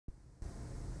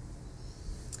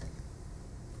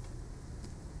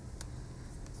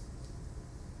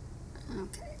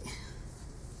Okay.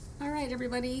 All right,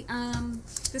 everybody.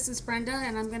 This is Brenda,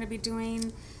 and I'm going to be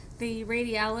doing the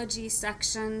radiology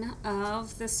section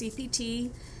of the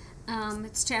CPT.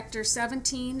 It's chapter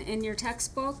 17 in your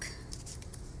textbook.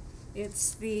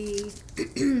 It's the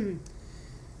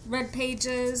red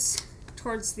pages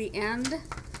towards the end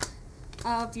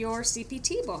of your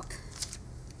CPT book.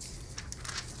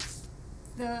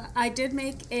 I did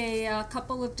make a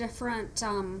couple of different,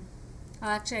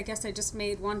 actually I guess I just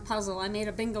made one puzzle. I made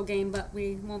a bingo game, but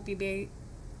we won't be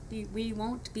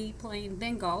playing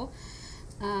bingo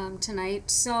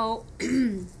tonight. So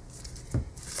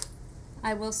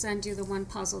I will send you the one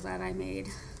puzzle that I made.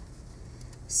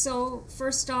 So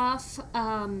first off,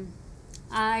 from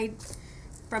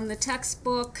the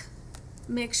textbook,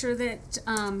 make sure that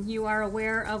you are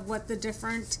aware of what the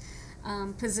different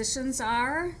positions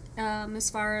are as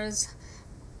far as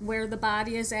where the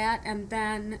body is at, and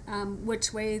then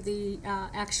which way the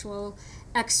actual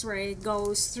x-ray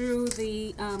goes through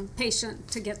the patient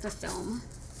to get the film.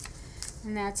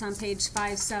 And that's on page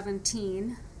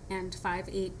 517 and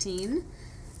 518.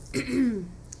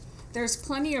 There's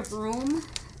plenty of room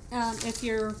if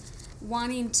you're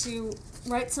wanting to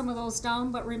write some of those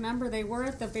down, but remember they were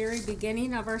at the very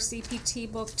beginning of our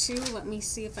CPT book too. Let me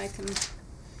see if I can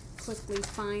quickly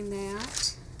find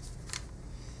that.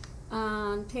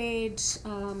 On page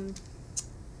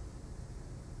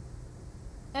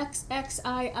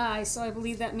XXII, so I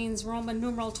believe that means Roman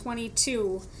numeral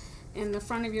 22, in the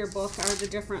front of your book are the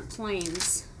different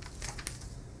planes.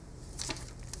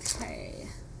 Okay.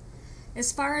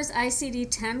 As far as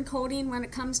ICD-10 coding when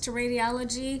it comes to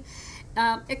radiology,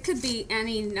 it could be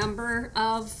any number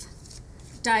of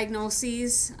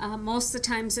diagnoses. Most of the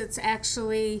times it's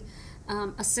actually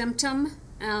a symptom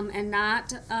and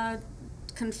not a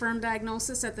confirmed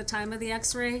diagnosis at the time of the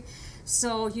x-ray.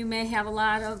 So you may have a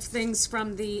lot of things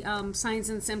from the signs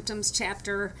and symptoms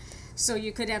chapter. So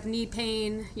you could have knee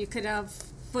pain, you could have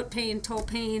foot pain, toe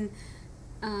pain,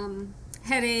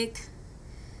 headache,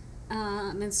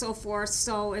 and so forth.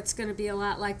 So it's going to be a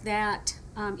lot like that.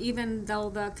 Even though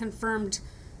the confirmed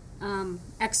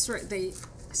x-ray,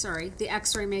 the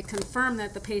x-ray may confirm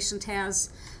that the patient has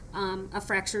a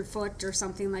fractured foot or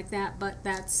something like that, but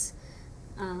that's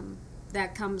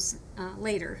that comes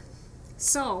later.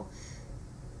 So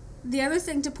the other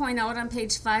thing to point out on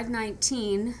page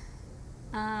 519,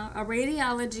 a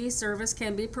radiology service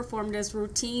can be performed as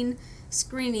routine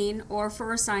screening or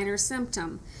for a sign or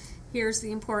symptom. Here's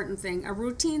the important thing. A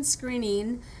routine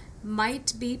screening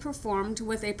might be performed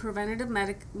with a preventative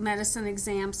medicine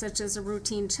exam, such as a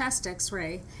routine chest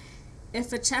x-ray.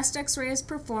 If a chest x-ray is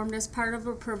performed as part of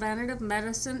a preventative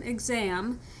medicine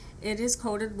exam, it is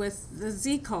coded with the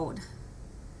Z code.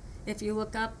 If you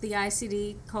look up the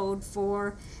ICD code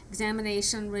for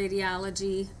examination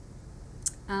radiology,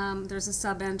 there's a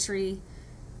sub-entry,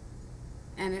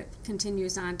 and it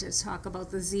continues on to talk about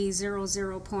the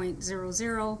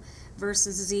Z00.00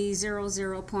 versus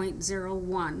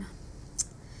Z00.01.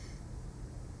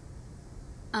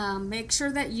 Make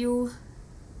sure that you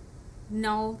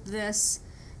know this,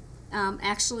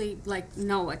 actually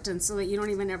know it, and so that you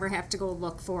don't even ever have to go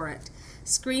look for it.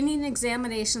 Screening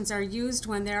examinations are used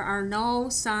when there are no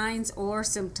signs or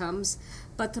symptoms,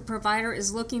 but the provider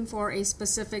is looking for a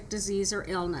specific disease or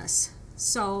illness.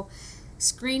 So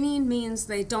screening means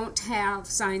they don't have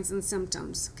signs and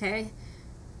symptoms, okay?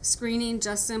 Screening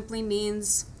just simply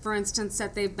means, for instance,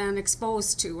 that they've been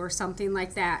exposed to or something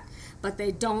like that, but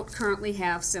they don't currently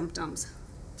have symptoms.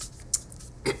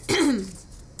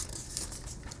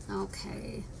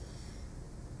 Okay,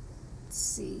 let's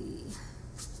see.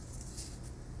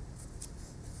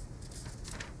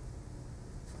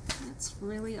 That's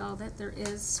really all that there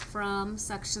is from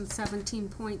section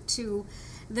 17.2.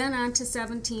 Then on to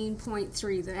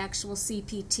 17.3, the actual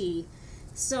CPT.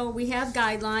 So we have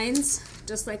guidelines,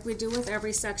 just like we do with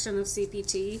every section of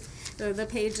CPT. They're the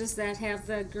pages that have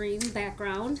the green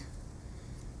background.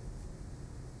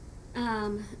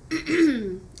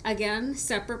 Again,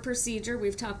 separate procedure,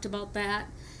 we've talked about that.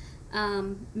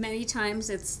 Many times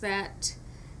it's that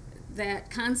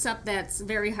concept that's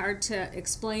very hard to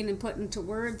explain and put into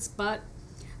words, but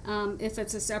if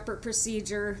it's a separate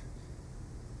procedure,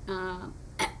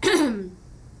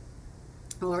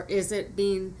 or is it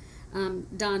being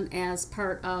done as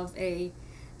part of a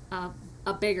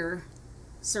bigger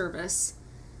service.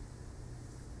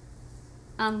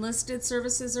 Unlisted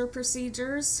services or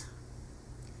procedures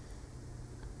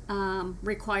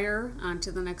require,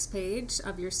 onto the next page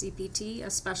of your CPT, a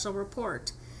special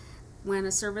report. When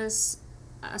a service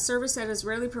that is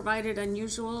rarely provided,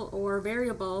 unusual, or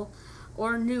variable,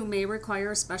 or new may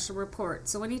require a special report.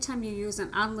 So anytime you use an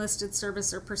unlisted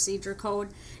service or procedure code,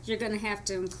 you're going to have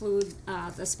to include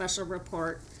the special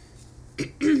report.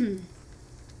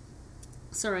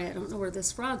 Sorry, I don't know where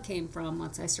this frog came from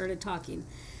once I started talking.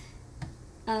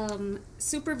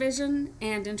 Supervision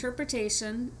and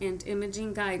interpretation and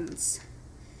imaging guidance.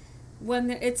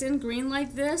 When it's in green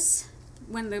like this,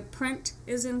 when the print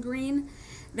is in green,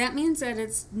 that means that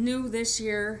it's new this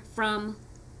year from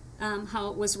how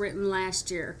it was written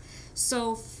last year.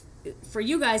 So for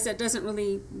you guys, that doesn't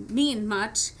really mean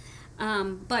much,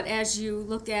 but as you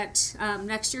look at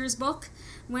next year's book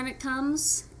when it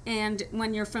comes, and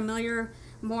when you're familiar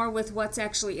more with what's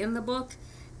actually in the book,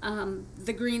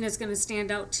 the green is going to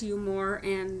stand out to you more,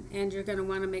 and you're going to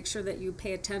want to make sure that you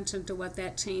pay attention to what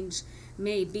that change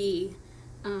may be,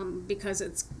 because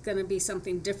it's going to be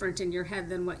something different in your head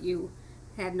than what you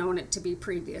had known it to be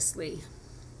previously.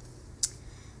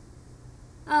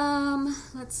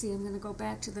 Let's see, I'm going to go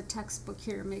back to the textbook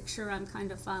here, make sure I'm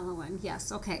kind of following.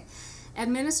 Yes, okay.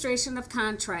 Administration of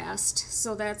contrast.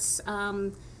 So that's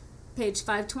page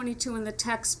 522 in the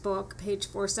textbook, page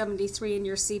 473 in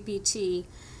your CPT.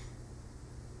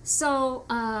 So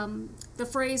the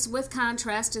phrase with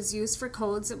contrast is used for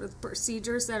codes with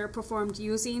procedures that are performed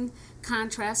using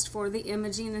contrast for the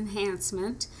imaging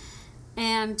enhancement.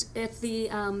 And if the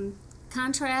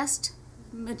contrast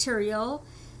material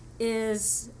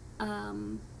is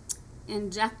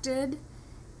injected,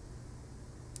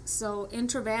 so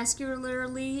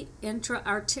intravascularly,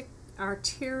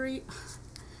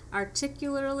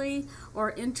 articularly,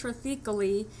 or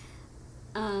intrathecally,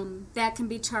 that can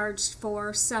be charged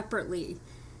for separately,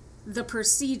 the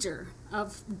procedure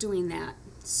of doing that.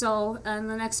 So in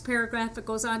the next paragraph it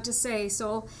goes on to say,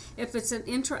 so if it's an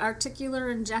intra-articular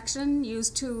injection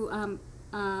used to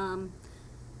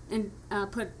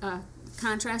put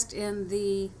contrast in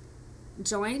the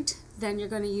joint, then you're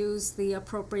going to use the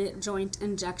appropriate joint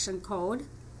injection code.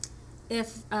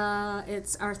 If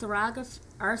it's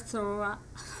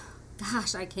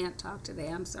gosh, I can't talk today,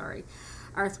 I'm sorry.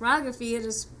 Arthrography, it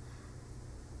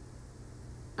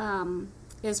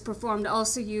is performed,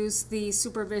 also use the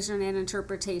supervision and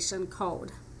interpretation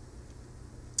code.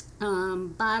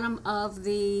 Bottom of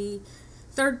the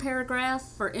third paragraph,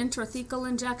 for intrathecal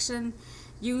injection,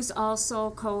 use also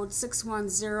code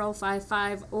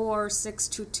 61055 or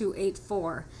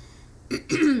 62284.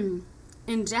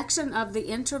 Injection of the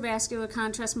intravascular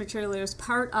contrast material is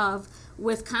part of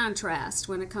with contrast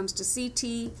when it comes to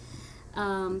CT,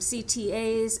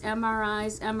 CTAs,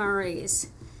 MRIs, MRAs.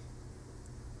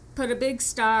 Put a big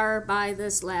star by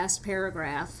this last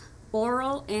paragraph.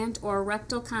 Oral and or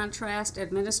rectal contrast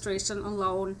administration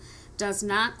alone does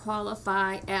not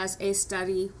qualify as a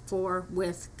study for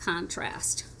with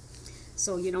contrast.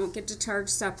 So you don't get to charge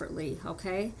separately,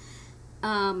 okay?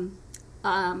 On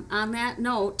that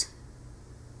note,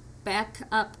 back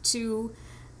up to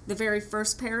the very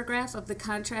first paragraph of the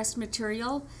contrast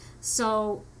material.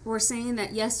 So we're saying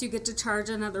that yes, you get to charge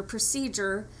another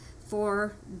procedure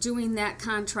for doing that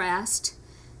contrast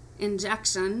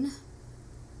injection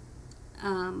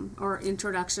or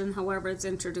introduction, however it's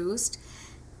introduced.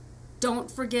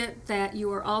 Don't forget that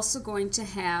you are also going to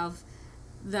have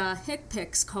the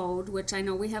HCPCS code, which I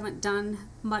know we haven't done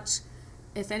much,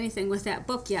 if anything, with that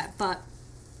book yet, but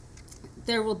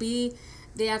there will be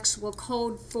the actual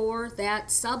code for that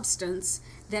substance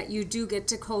that you do get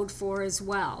to code for as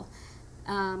well.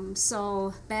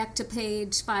 So back to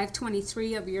page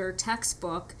 523 of your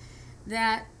textbook,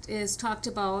 that is talked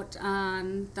about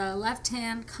on the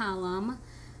left-hand column,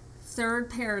 third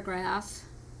paragraph.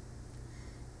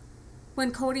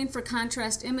 When coding for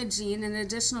contrast imaging, an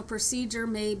additional procedure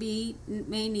may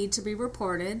need to be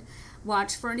reported.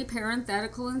 Watch for any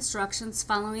parenthetical instructions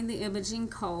following the imaging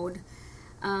code.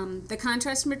 The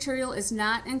contrast material is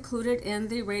not included in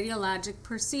the radiologic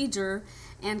procedure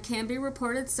and can be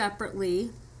reported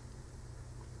separately,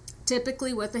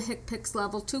 typically with a HCPCS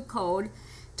level 2 code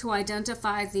to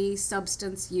identify the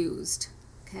substance used.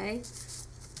 Okay?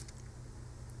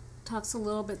 Talks a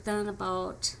little bit then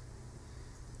about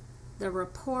the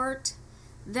report.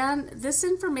 Then this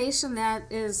information that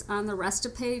is on the rest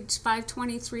of page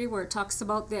 523, where it talks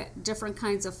about the different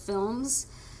kinds of films,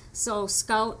 so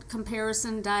scout,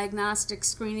 comparison, diagnostic,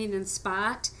 screening, and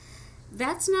spot,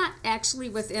 that's not actually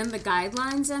within the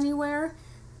guidelines anywhere.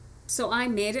 So I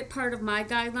made it part of my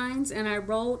guidelines, and I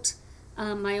wrote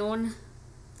my own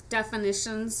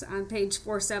definitions on page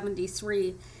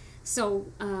 473, so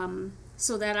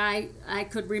that I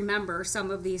could remember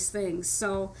some of these things.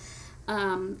 So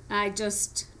I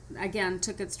just, again,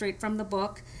 took it straight from the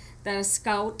book, that a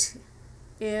scout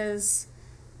is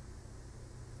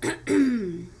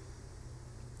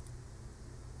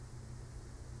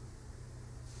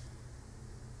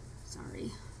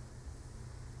Sorry.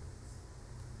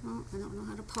 Oh, I don't know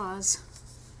how to pause.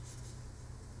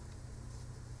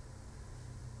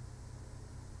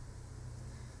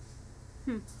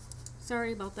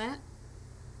 Sorry about that.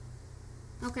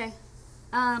 Okay.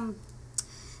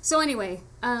 So anyway,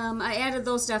 I added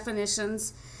those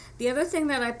definitions. The other thing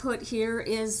that I put here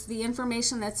is the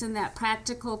information that's in that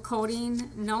practical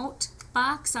coding note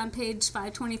box on page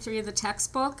 523 of the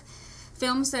textbook.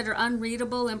 Films that are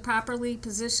unreadable, improperly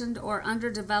positioned, or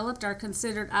underdeveloped are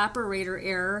considered operator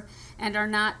error and are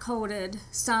not coded.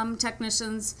 Some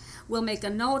technicians will make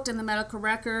a note in the medical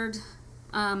record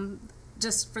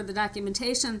just for the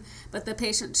documentation, but the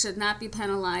patient should not be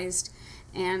penalized,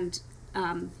 and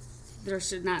there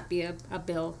should not be a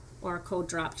bill or a code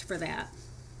dropped for that.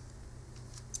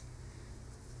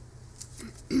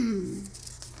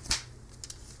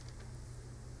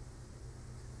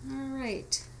 All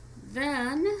right,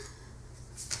 then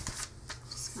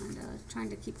just kind of trying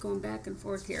to keep going back and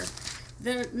forth here.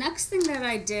 The next thing that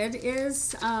I did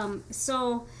is,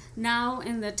 so now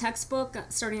in the textbook,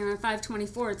 starting on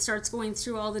 524, it starts going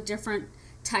through all the different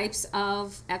types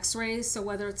of x-rays, so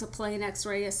whether it's a plain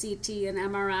x-ray, a CT, an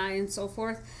MRI, and so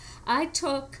forth. I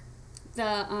took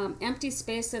the empty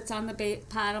space that's on the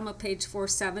bottom of page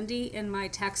 470 in my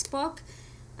textbook,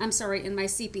 I'm sorry, in my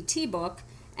CPT book,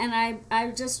 and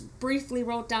I just briefly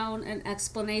wrote down an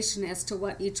explanation as to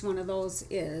what each one of those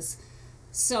is.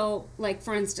 So, like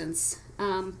for instance,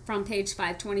 from page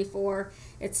 524,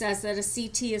 it says that a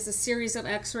CT is a series of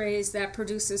x-rays that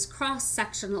produces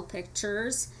cross-sectional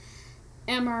pictures.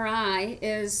 MRI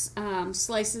is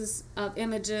slices of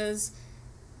images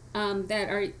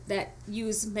that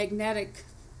use magnetic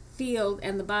field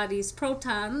and the body's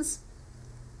protons,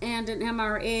 and an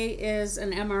MRA is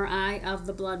an MRI of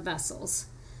the blood vessels.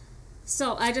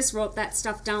 So I just wrote that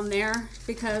stuff down there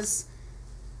because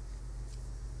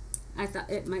I thought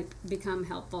it might become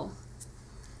helpful.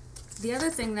 The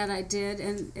other thing that I did,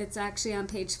 and it's actually on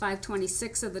page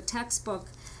 526 of the textbook,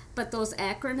 but those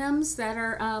acronyms that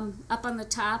are up on the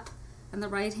top on the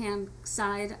right hand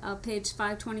side of page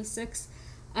 526,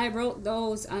 I wrote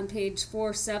those on page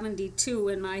 472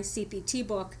 in my CPT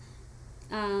book,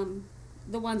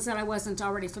 the ones that I wasn't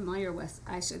already familiar with,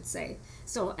 I should say.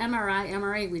 So MRI,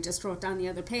 MRA, we just wrote down the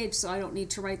other page, so I don't need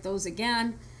to write those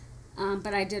again,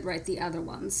 but I did write the other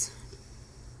ones.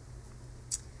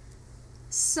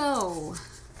 So,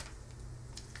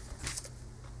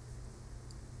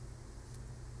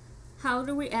 how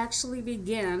do we actually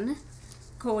begin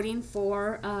coding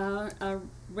for a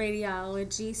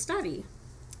radiology study?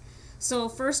 So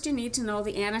first you need to know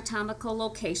the anatomical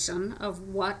location of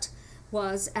what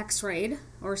was x-rayed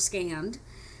or scanned.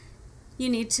 You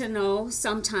need to know,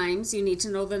 sometimes you need to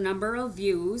know the number of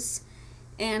views,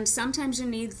 and sometimes you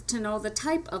need to know the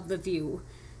type of the view.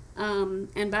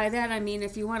 And by that I mean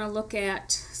if you want to look at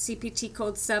CPT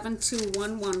code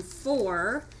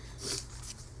 72114,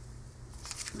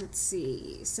 let's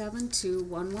see,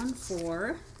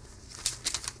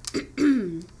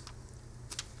 72114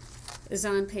 is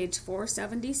on page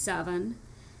 477,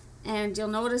 and you'll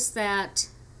notice that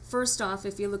first off,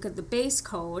 if you look at the base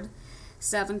code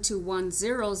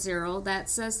 72100, that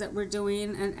says that we're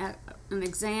doing an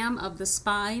exam of the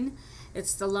spine.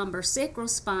 It's the lumbosacral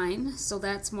spine, so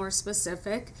that's more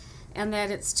specific, and that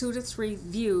it's 2 to 3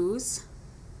 views.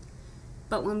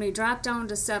 But when we drop down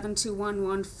to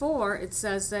 72114, it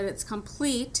says that it's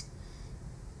complete.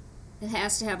 It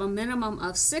has to have a minimum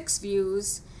of 6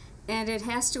 views, and it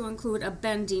has to include a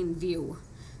bending view.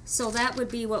 So that would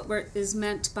be what is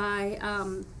meant by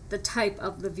the type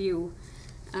of the view.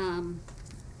 And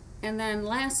then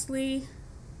lastly,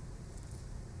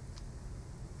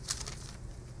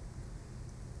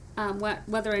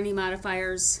 whether any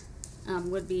modifiers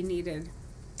would be needed.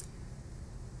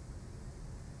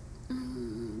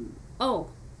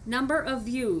 Number of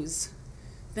views.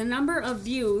 The number of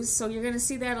views, so you're going to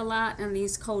see that a lot in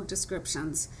these code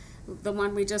descriptions. The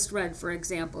one we just read, for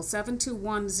example,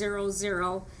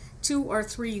 72100, 2 or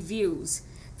 3 views.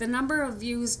 The number of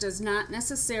views does not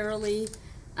necessarily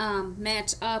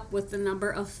match up with the number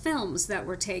of films that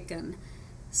were taken.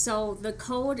 So the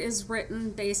code is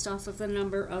written based off of the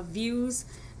number of views,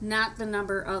 not the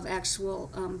number of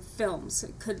actual films.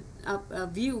 A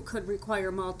view could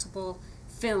require multiple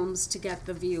films to get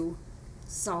the view.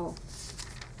 So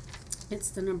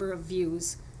it's the number of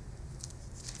views.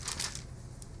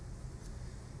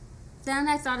 Then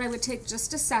I thought I would take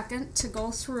just a second to go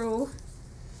through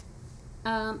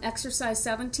exercise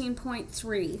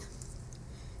 17.3.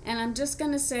 And I'm just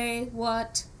going to say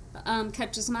what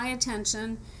catches my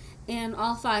attention in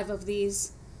all 5 of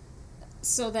these,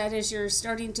 so that as you're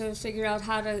starting to figure out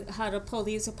how to pull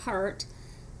these apart,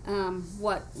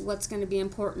 what's going to be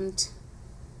important,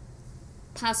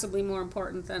 possibly more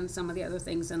important than some of the other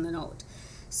things in the note.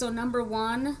 So number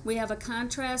 1, we have a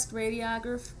contrast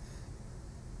radiograph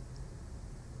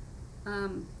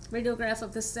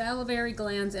of the salivary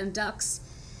glands and ducts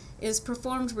is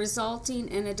performed, resulting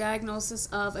in a diagnosis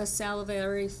of a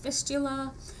salivary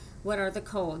fistula. What are the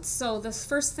codes? So the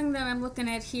first thing that I'm looking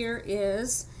at here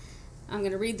is, I'm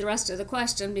going to read the rest of the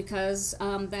question because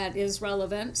that is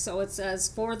relevant. So it says,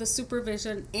 for the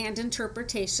supervision and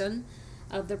interpretation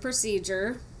of the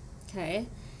procedure. Okay,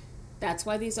 that's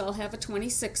why these all have a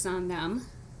 26 on them.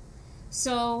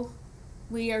 So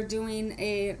we are doing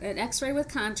an x-ray with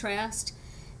contrast.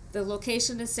 The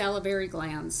location is salivary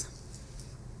glands.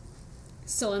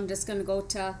 So I'm just going to go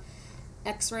to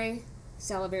x-ray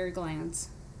salivary glands.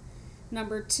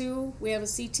 Number 2, we have a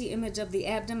CT image of the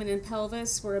abdomen and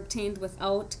pelvis were obtained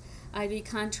without IV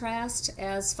contrast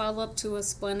as follow-up to a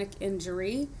splenic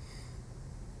injury.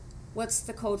 What's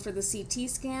the code for the CT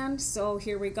scan? So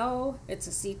here we go. It's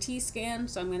a CT scan,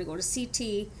 so I'm going to go to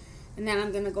CT, and then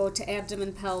I'm going to go to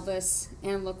abdomen, pelvis,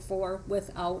 and look for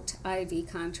without IV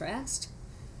contrast.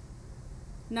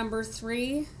 Number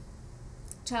 3,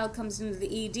 child comes into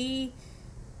the ED.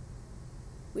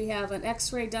 We have an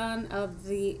x-ray done of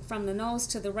from the nose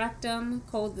to the rectum,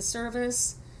 code the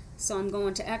cervix. So I'm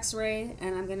going to x-ray,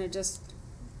 and I'm going to just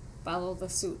follow the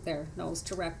suit there, nose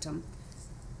to rectum.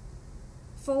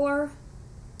 4,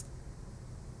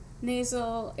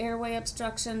 nasal airway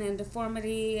obstruction and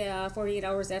deformity 48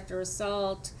 hours after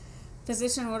assault.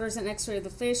 Physician orders an x-ray of the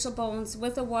facial bones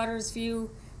with a Waters view,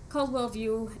 Caldwell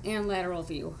view, and lateral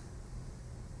view.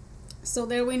 So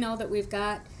there we know that we've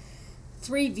got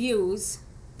 3 views.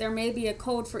 There may be a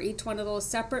code for each one of those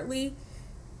separately.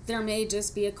 There may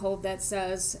just be a code that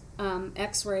says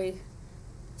x-ray,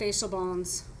 facial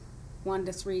bones, 1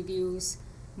 to 3 views,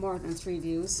 more than 3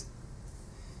 views.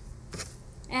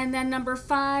 And then number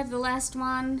 5, the last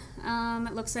one,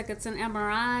 it looks like it's an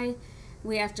MRI.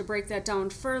 We have to break that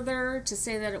down further to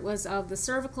say that it was of the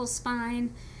cervical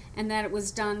spine and that it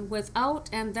was done without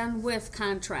and then with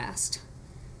contrast.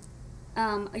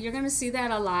 You're going to see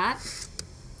that a lot,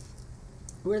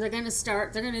 where they're going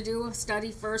to do a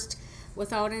study first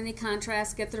without any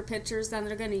contrast, get their pictures, then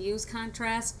they're going to use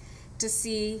contrast to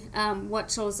see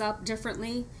what shows up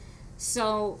differently.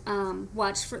 So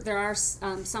watch for, there are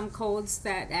some codes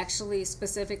that actually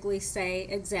specifically say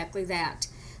exactly that.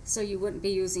 So you wouldn't be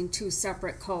using 2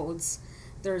 separate codes.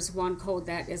 There's one code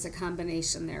that is a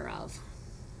combination thereof.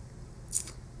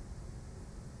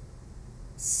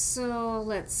 So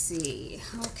let's see.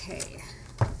 Okay.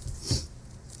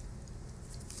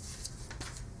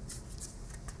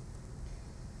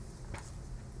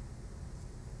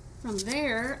 From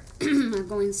there, I'm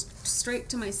going straight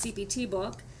to my CPT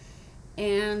book,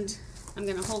 and I'm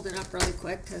going to hold it up really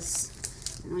quick because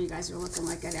I know you guys are looking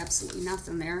like I got absolutely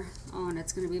nothing there. Oh, and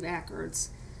it's going to be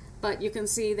backwards. But you can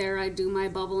see there I do my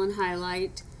bubble and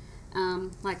highlight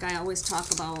like I always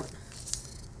talk about.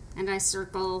 And I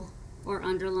circle or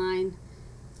underline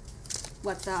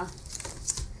what the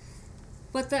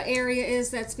area is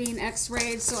that's being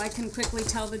x-rayed, so I can quickly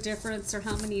tell the difference or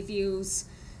how many views.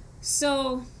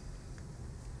 So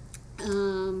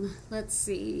let's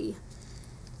see,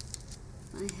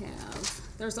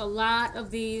 there's a lot of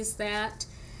these that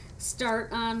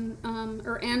start on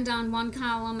or end on one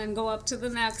column and go up to the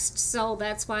next, so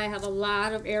that's why I have a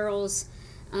lot of arrows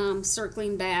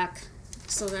circling back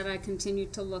so that I continue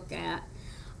to look at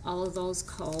all of those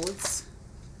codes.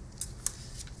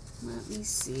 Let me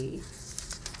see,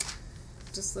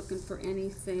 just looking for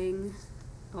anything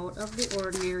out of the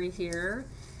ordinary here.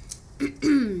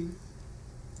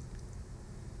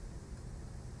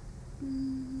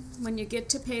 When you get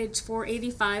to page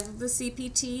 485 of the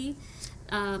CPT,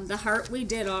 the heart we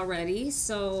did already,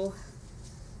 so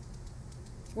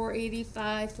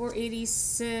 485,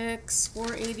 486,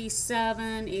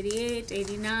 487, 88,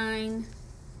 89,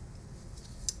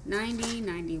 90,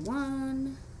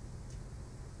 91,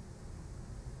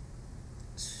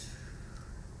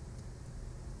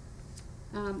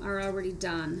 are already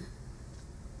done.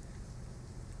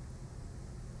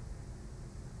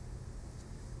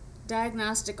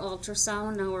 Diagnostic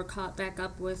ultrasound, now we're caught back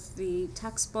up with the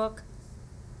textbook.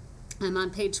 I'm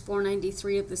on page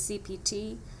 493 of the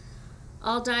CPT.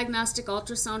 All diagnostic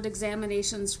ultrasound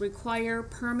examinations require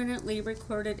permanently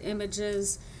recorded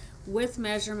images with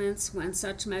measurements when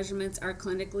such measurements are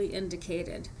clinically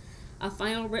indicated. A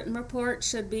final written report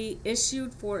should be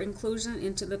issued for inclusion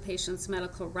into the patient's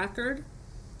medical record.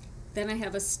 then I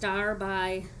have a star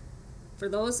by, for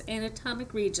those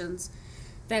anatomic regions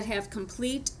that have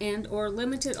complete and or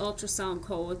limited ultrasound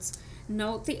codes,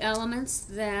 note the elements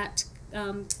that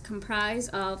comprise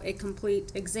of a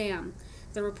complete exam.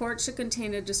 The report should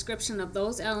contain a description of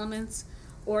those elements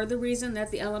or the reason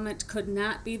that the element could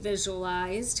not be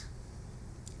visualized.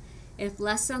 If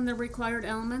less than the required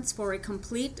elements for a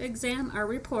complete exam are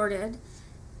reported,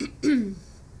 the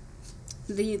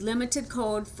limited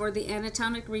code for the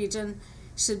anatomic region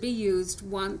should be used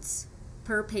once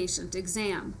per patient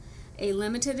exam. A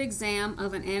limited exam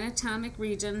of an anatomic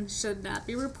region should not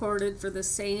be reported for the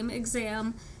same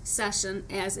exam session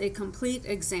as a complete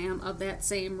exam of that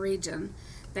same region.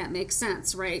 That makes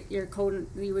sense, right? Your code,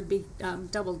 you would be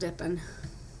double dipping.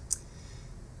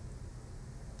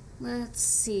 Let's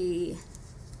see.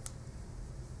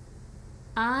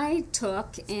 I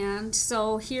took, and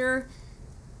so here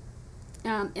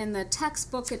in the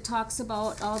textbook it talks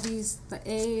about all these, let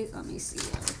me see,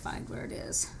 I'll find where it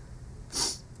is.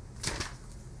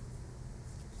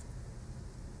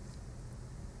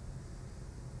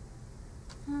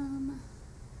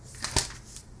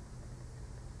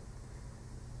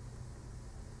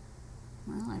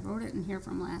 Well, I wrote it in here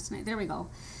from last night. There we go.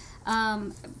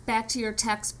 Back to your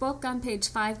textbook on page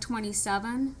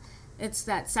 527. It's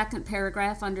that second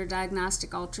paragraph under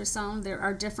diagnostic ultrasound. There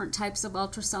are different types of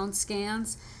ultrasound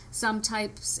scans. Some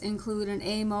types include an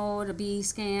A mode, a B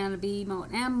scan, a B mode,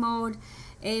 M mode,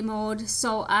 A mode.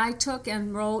 So I took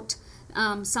and wrote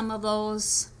some of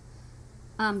those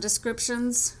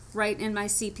descriptions right in my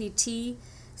CPT.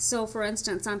 So for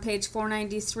instance, on page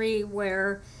 493,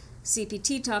 where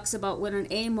CPT talks about what an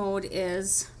A mode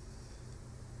is,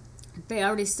 they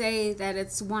already say that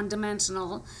it's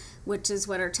one-dimensional, which is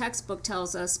what our textbook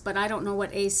tells us, but I don't know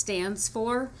what A stands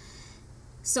for.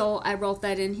 So I wrote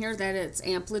that in here, that it's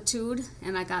amplitude,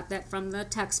 and I got that from the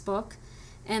textbook,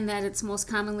 and that it's most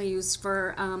commonly used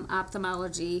for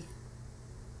ophthalmology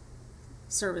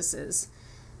services.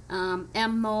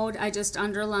 M mode, I just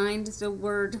underlined the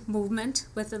word movement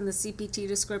within the CPT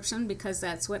description because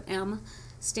that's what M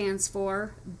stands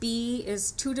for. B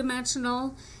is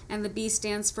two-dimensional, and the B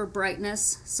stands for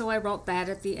brightness, so I wrote that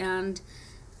at the end.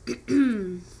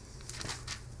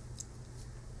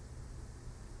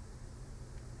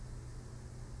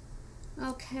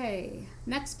 Okay,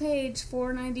 next page,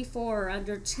 494,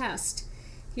 under chest.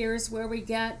 Here's where we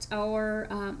get our,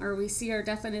 or we see our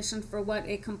definition for what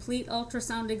a complete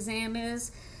ultrasound exam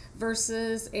is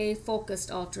versus a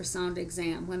focused ultrasound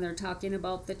exam when they're talking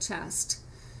about the chest.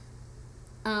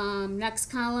 Next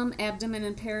column, abdomen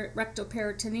and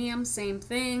rectoperitoneum, same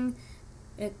thing.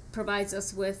 It provides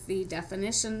us with the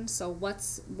definition. So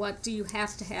what do you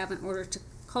have to have in order to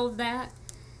code that?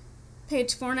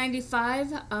 Page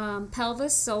 495,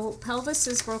 pelvis. So pelvis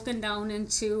is broken down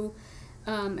into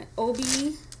OB,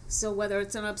 so whether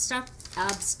it's an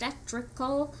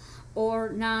obstetrical or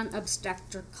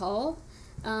non-obstetrical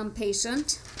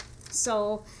patient.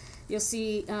 So you'll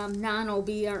see non-OB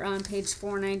are on page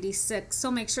 496. So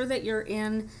make sure that you're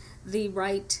in the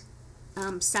right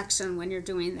section when you're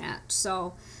doing that.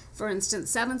 So for instance,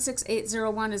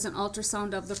 76801 is an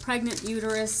ultrasound of the pregnant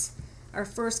uterus. Our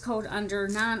first code under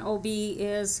non-OB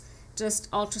is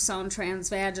just ultrasound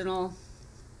transvaginal.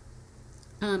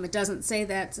 It doesn't say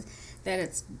that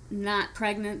it's not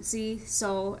pregnancy,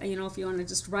 so you know, if you want to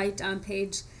just write on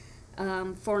page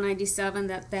 497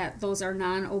 that those are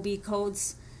non-OB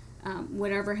codes,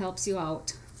 whatever helps you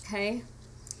out. Okay.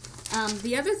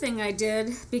 The other thing I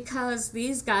did, because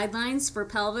these guidelines for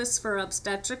pelvis for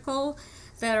obstetrical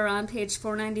that are on page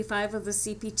 495 of the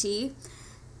CPT,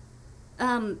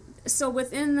 so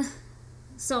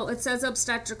it says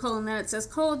obstetrical, and then it says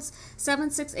codes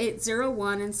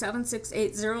 76801 and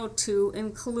 76802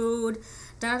 include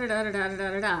da da da da da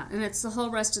da da da, and it's the whole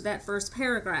rest of that first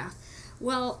paragraph.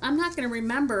 Well, I'm not going to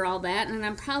remember all that, and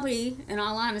I'm probably, in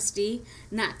all honesty,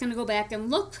 not going to go back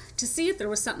and look to see if there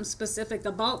was something specific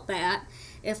about that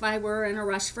if I were in a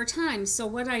rush for time. So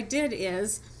what I did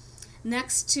is,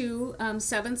 next to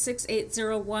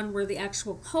 76801, where the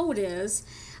actual code is,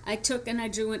 I took and I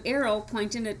drew an arrow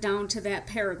pointing it down to that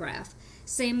paragraph.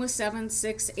 Same with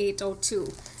 76802.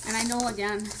 And I know,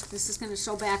 again, this is going to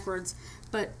show backwards,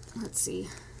 but let's see.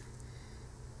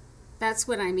 That's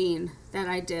what I mean that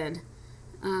I did.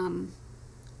 And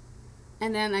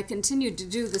then I continued to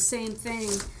do the same thing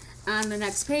on the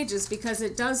next pages because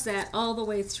it does that all the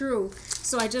way through.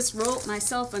 So I just wrote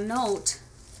myself a note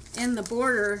in the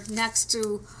border next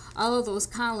to all of those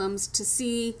columns to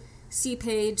see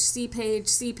page, C page,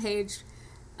 C page,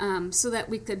 so that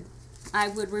I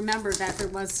would remember that there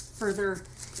was further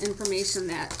information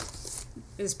that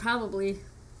is probably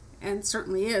and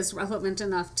certainly is relevant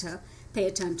enough to pay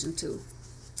attention to.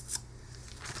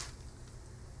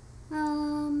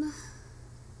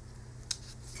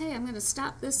 Okay, I'm going to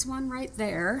stop this one right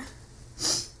there.